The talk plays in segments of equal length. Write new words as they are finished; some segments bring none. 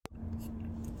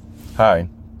Hi,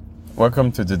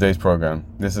 welcome to today's program.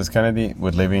 This is Kennedy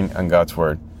with Living on God's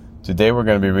Word. Today we're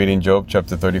going to be reading Job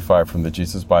chapter 35 from the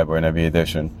Jesus Bible NIV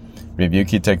edition, review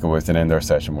key takeaways, and end our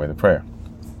session with a prayer.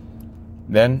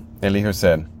 Then Elihu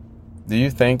said, "Do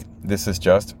you think this is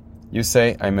just? You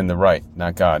say I'm in the right,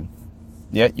 not God.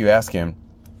 Yet you ask him,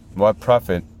 what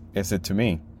profit is it to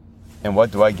me? And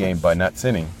what do I gain by not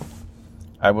sinning?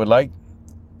 I would like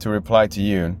to reply to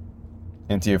you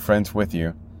and to your friends with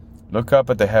you. Look up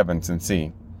at the heavens and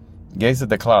see. Gaze at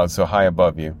the clouds so high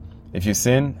above you. If you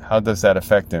sin, how does that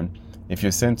affect him? If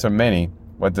your sins are many,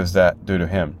 what does that do to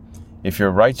him? If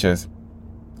you're righteous,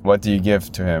 what do you give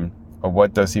to him? Or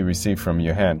what does he receive from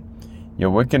your hand? Your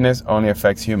wickedness only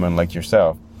affects human like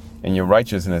yourself, and your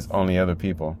righteousness only other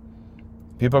people.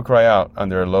 People cry out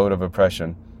under a load of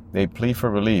oppression. They plead for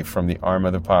relief from the arm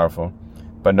of the powerful.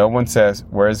 But no one says,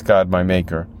 where is God my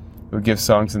maker, who gives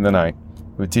songs in the night,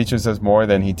 who teaches us more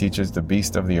than he teaches the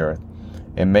beasts of the earth,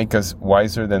 and make us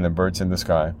wiser than the birds in the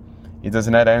sky. He does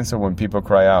not answer when people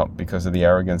cry out because of the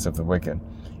arrogance of the wicked.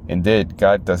 Indeed,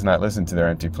 God does not listen to their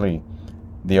empty plea.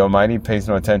 The Almighty pays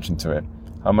no attention to it.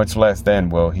 How much less then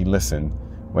will he listen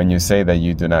when you say that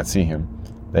you do not see him,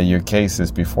 that your case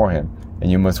is before him,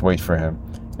 and you must wait for him,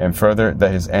 and further,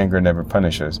 that his anger never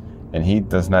punishes, and he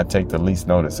does not take the least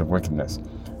notice of wickedness.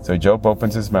 So Job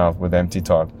opens his mouth with empty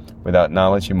talk. Without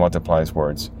knowledge, he multiplies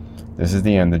words. This is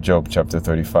the end of Job chapter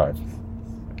 35.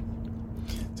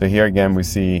 So here again we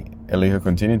see Elihu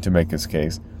continue to make his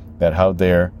case that how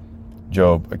dare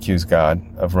Job accuse God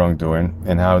of wrongdoing,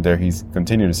 and how dare he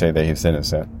continue to say that he's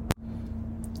innocent.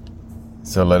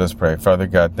 So let us pray. Father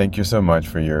God, thank you so much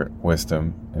for your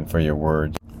wisdom and for your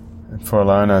word, and for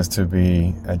allowing us to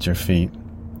be at your feet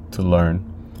to learn,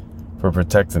 for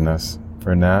protecting us,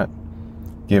 for not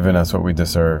giving us what we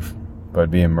deserve, but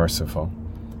being merciful.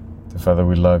 So Father,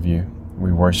 we love you,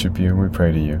 we worship you, and we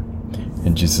pray to you.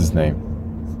 In Jesus'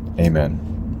 name, amen.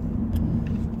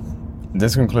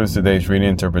 This concludes today's reading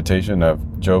interpretation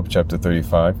of Job chapter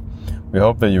 35. We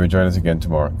hope that you will join us again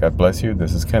tomorrow. God bless you.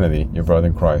 This is Kennedy, your brother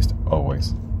in Christ,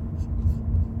 always.